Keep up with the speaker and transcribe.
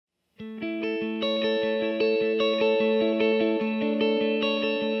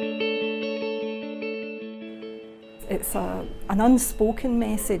It's an unspoken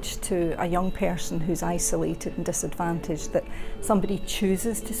message to a young person who's isolated and disadvantaged that somebody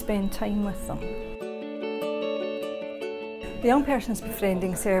chooses to spend time with them. The Young Persons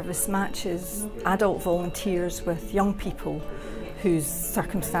Befriending Service matches adult volunteers with young people whose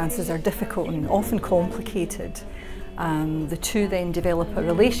circumstances are difficult and often complicated. The two then develop a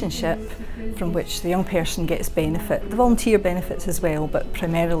relationship from which the young person gets benefit. The volunteer benefits as well, but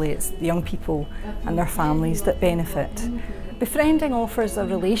primarily it's the young people and their families that benefit. Befriending offers a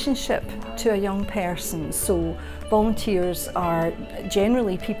relationship to a young person, so volunteers are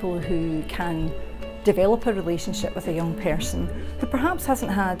generally people who can develop a relationship with a young person who perhaps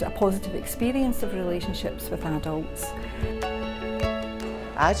hasn't had a positive experience of relationships with adults.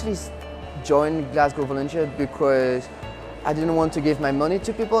 I actually joined Glasgow Volunteer because I didn't want to give my money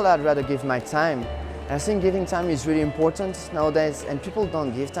to people, I'd rather give my time. And I think giving time is really important nowadays, and people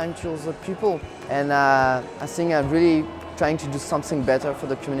don't give time to other people. And I think I'm really trying to do something better for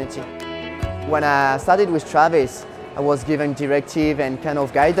the community. When I started with Travis, I was given directive and kind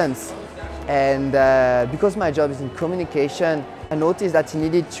of guidance. And because my job is in communication, I noticed that he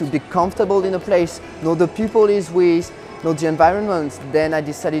needed to be comfortable in a place, know the people he's with, know the environment. Then I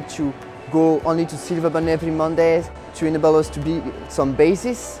decided to go only to Silverburn every Monday to enable us to be some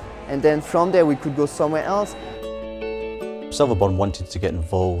basis, and then from there we could go somewhere else. Silverburn wanted to get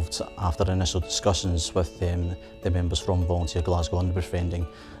involved after initial discussions with the members from Volunteer Glasgow on the befriending.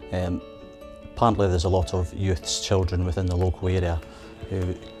 Apparently there's a lot of youths, children within the local area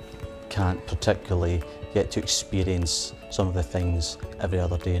who can't particularly get to experience some of the things every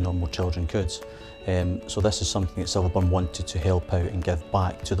other day normal children could. So this is something that Silverburn wanted to help out and give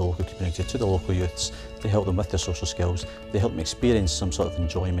back to the local community, to the local youths, to help them with their social skills, to help them experience some sort of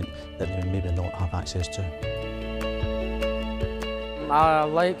enjoyment that they maybe not have access to. I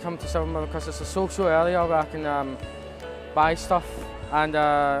like coming to Silverburn because it's a social area where I can buy stuff and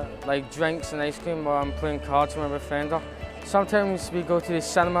like drinks and ice cream while I'm playing cards with my befriender. Sometimes we go to the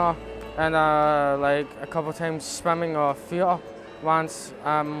cinema and like a couple of times swimming or theatre once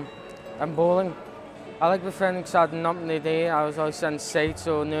and bowling. I like befriending because I had nothing to do. I was always inside,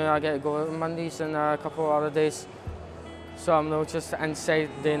 so now I get to go out on Mondays and a couple of other days. So I'm not just inside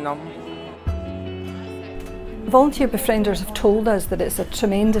doing nothing. Volunteer befrienders have told us that it's a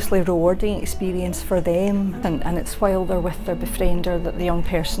tremendously rewarding experience for them, and it's while they're with their befriender that the young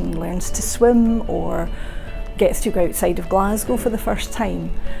person learns to swim or gets to go outside of Glasgow for the first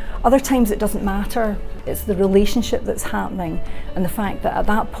time. Other times it doesn't matter, it's the relationship that's happening and the fact that at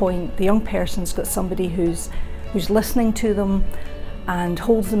that point the young person's got somebody who's listening to them and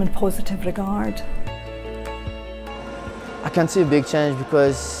holds them in positive regard. I can see a big change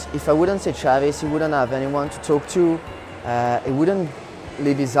because if I wouldn't say Travis, he wouldn't have anyone to talk to. He wouldn't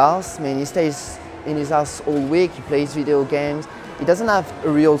leave his house. I mean, he stays in his house all week, he plays video games. He doesn't have a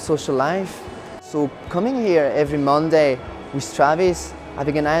real social life. So coming here every Monday with Travis,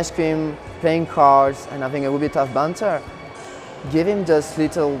 having an ice cream, playing cards and having a little bit of banter, give him this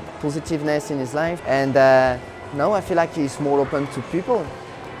little positiveness in his life, and now I feel like he's more open to people.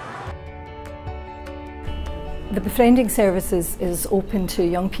 The befriending service is open to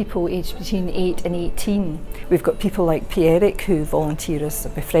young people aged between 8 and 18. We've got people like Pierrick who volunteer as a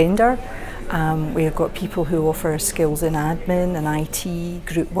befriender. We've got people who offer skills in admin and IT,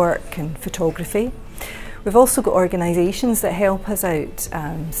 group work and photography. We've also got organisations that help us out.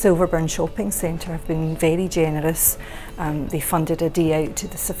 Silverburn Shopping Centre have been very generous. They funded a day out to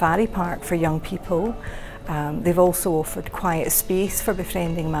the safari park for young people. They've also offered quiet space for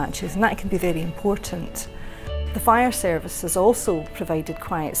befriending matches, and that can be very important. The fire service has also provided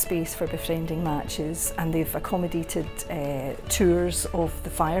quiet space for befriending matches, and they've accommodated tours of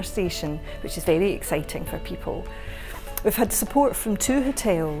the fire station, which is very exciting for people. We've had support from 2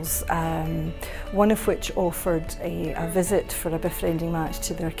 hotels, one of which offered a visit for a befriending match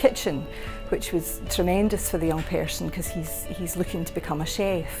to their kitchen, which was tremendous for the young person because he's looking to become a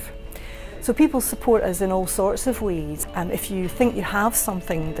chef. So people support us in all sorts of ways. If you think you have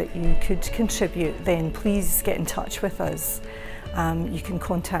something that you could contribute, then please get in touch with us. You can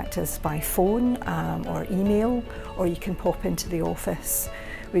contact us by phone or email, or you can pop into the office.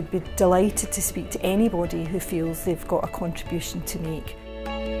 We'd be delighted to speak to anybody who feels they've got a contribution to make.